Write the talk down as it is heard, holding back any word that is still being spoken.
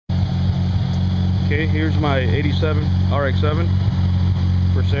Okay, here's my 87 RX7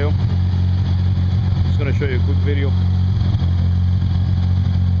 for sale. Just going to show you a quick video.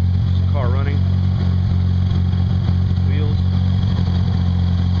 Just a car running. Wheels.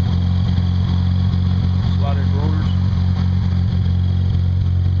 Slotted rotors.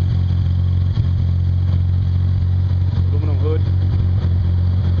 Aluminum hood.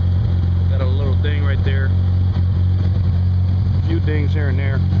 Got a little ding right there. A few dings here and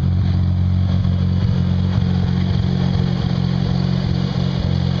there.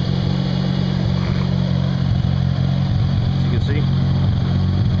 See,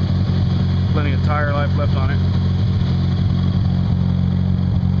 plenty of tire life left on it.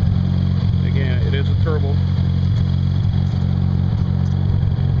 Again, it is a turbo.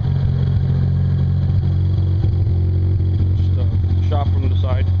 Just a shop from the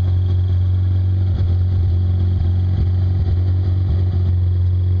side.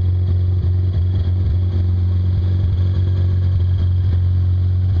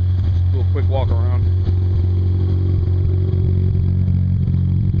 Just do a quick walk around.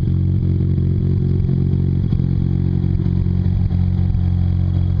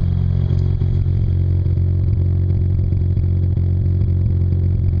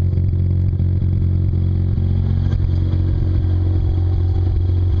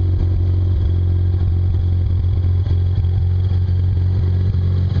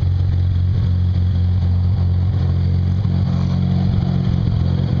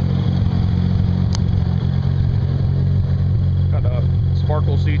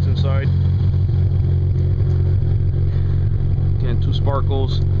 Sparkle seats inside. Again, 2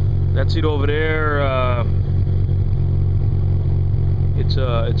 sparkles. That seat over there, it's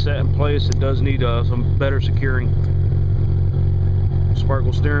set in place. It does need some better securing.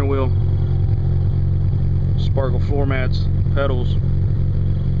 Sparkle steering wheel. Sparkle floor mats, pedals.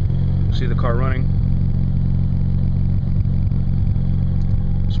 See the car running.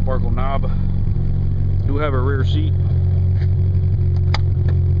 Sparkle knob. Do have a rear seat.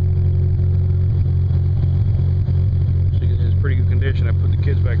 Pretty good condition. I put the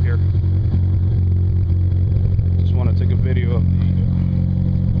kids back there. Just want to take a video of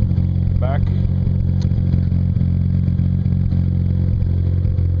the back.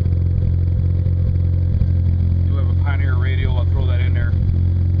 Do have a Pioneer radio. I'll throw that in there.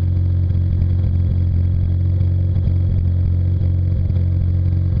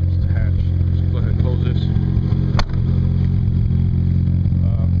 Just a hatch. Just go ahead and close this.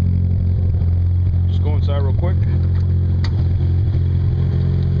 Just go inside real quick.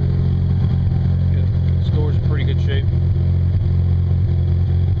 Store's in pretty good shape.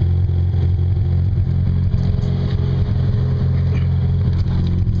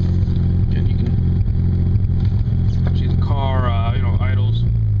 And you can see the car, idles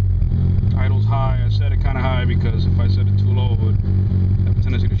high. I set it kind of high because if I set it too low, it would have a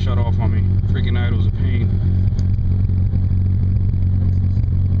tendency to shut off on me. Freaking idle's a pain.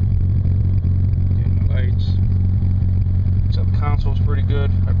 And the lights. So the console's pretty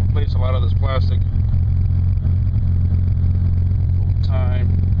good. I replaced a lot of this plastic. Time.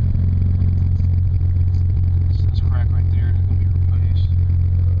 This crack right there that can be replaced.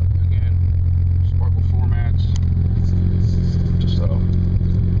 Again, sparkle floor mats. Just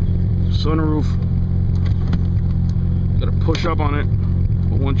sunroof. Got to push up on it,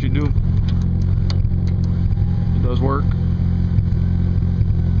 but once you do, it does work.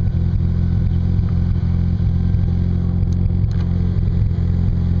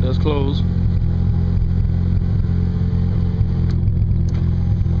 It does close.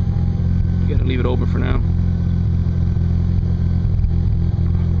 Gotta leave it open for now.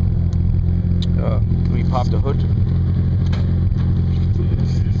 Let me pop the hood.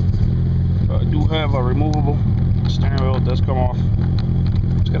 I do have a removable steering wheel. It does come off.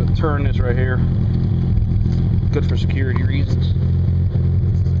 Just gotta turn this right here. Good for security reasons.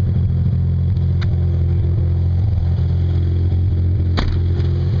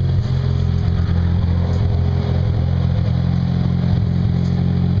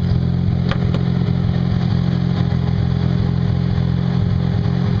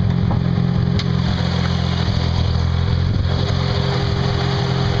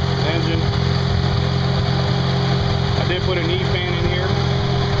 Put an E-fan in here.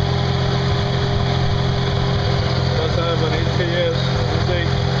 It does have an HKS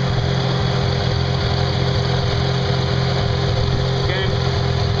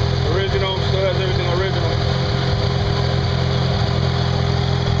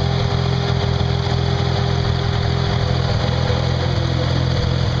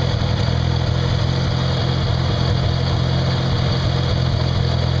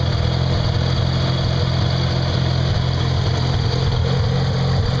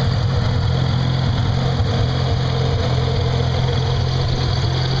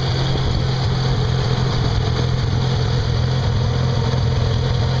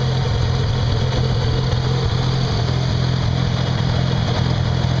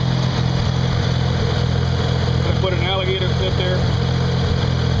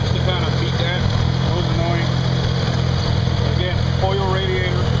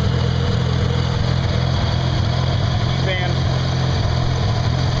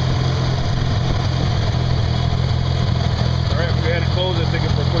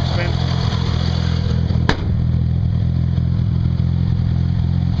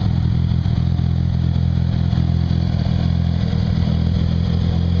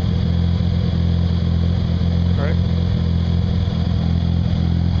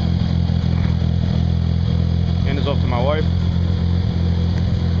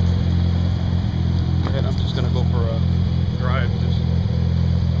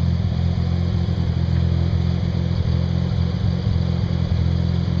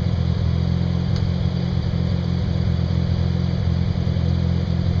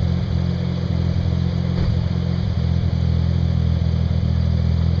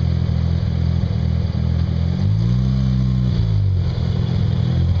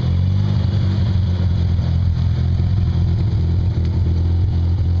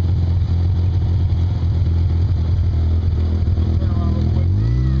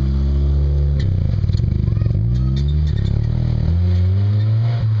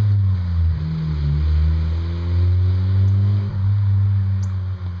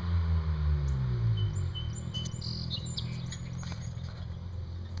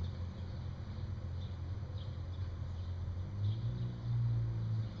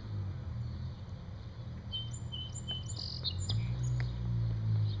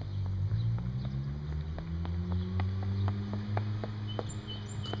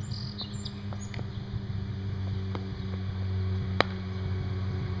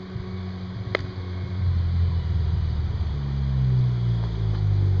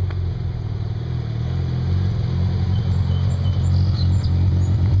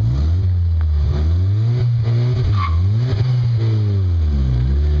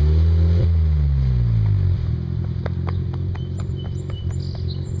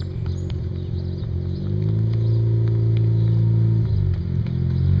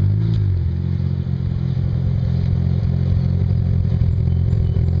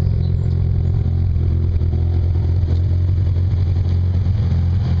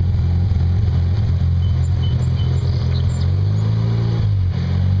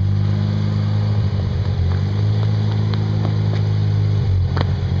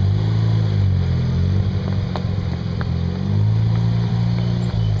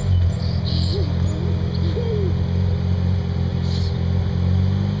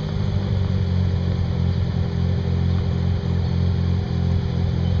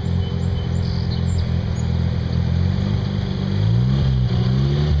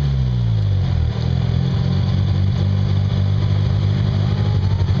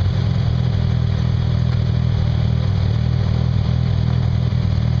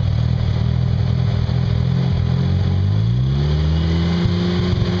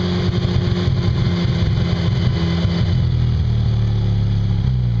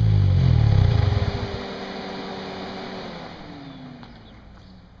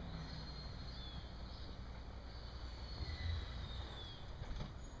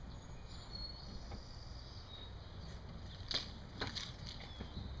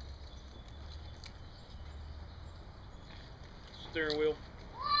steering wheel.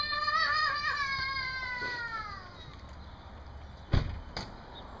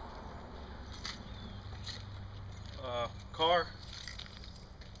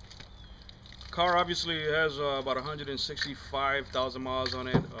 Car obviously has about 165,000 miles on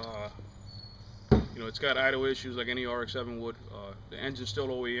it. You know, it's got idle issues like any RX-7 would. The engine's still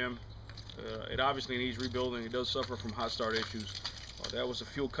OEM. It obviously needs rebuilding. It does suffer from hot start issues. That was a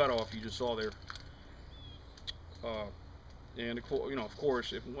fuel cutoff you just saw there. And you know, of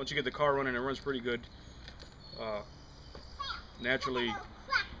course, once you get the car running, it runs pretty good. Naturally,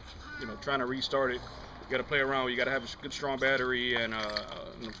 you know, trying to restart it, you got to play around. You got to have a good, strong battery, and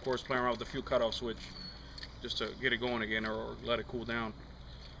of course, play around with the fuel cutoff switch just to get it going again, or let it cool down.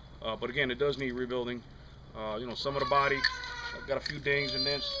 But again, it does need rebuilding. You know, some of the body got a few dings and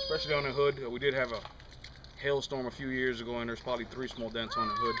dents, especially on the hood. We did have a hailstorm a few years ago, and there's probably 3 small dents on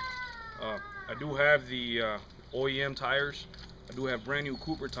the hood. I do have the OEM tires. I do have brand new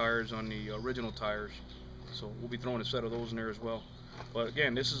Cooper tires on the original tires, so we'll be throwing a set of those in there as well. But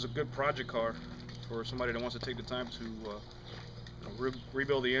again, this is a good project car for somebody that wants to take the time to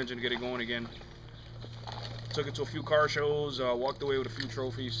rebuild the engine, get it going again. Took it to a few car shows, walked away with a few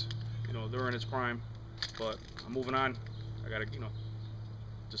trophies, you know, during its prime. But I'm moving on. I gotta, you know,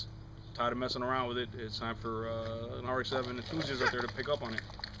 just tired of messing around with it. It's time for an RX-7 enthusiast out there to pick up on it.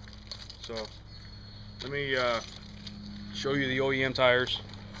 So let me show you the OEM tires,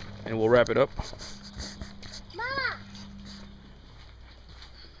 and we'll wrap it up. Mama.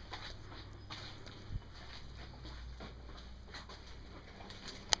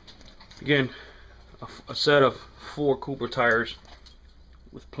 Again, a set of 4 Cooper tires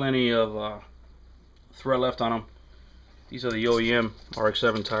with plenty of thread left on them. These are the OEM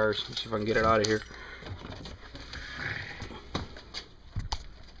RX-7 tires. Let's see if I can get it out of here.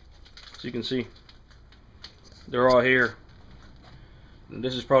 So you can see, they're all here. And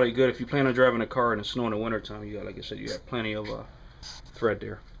this is probably good if you plan on driving a car in the snow in the winter time. You got, like I said, you got plenty of thread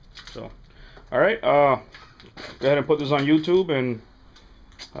there. So, all right, go ahead and put this on YouTube, and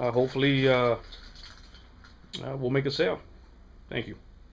hopefully we'll make a sale. Thank you.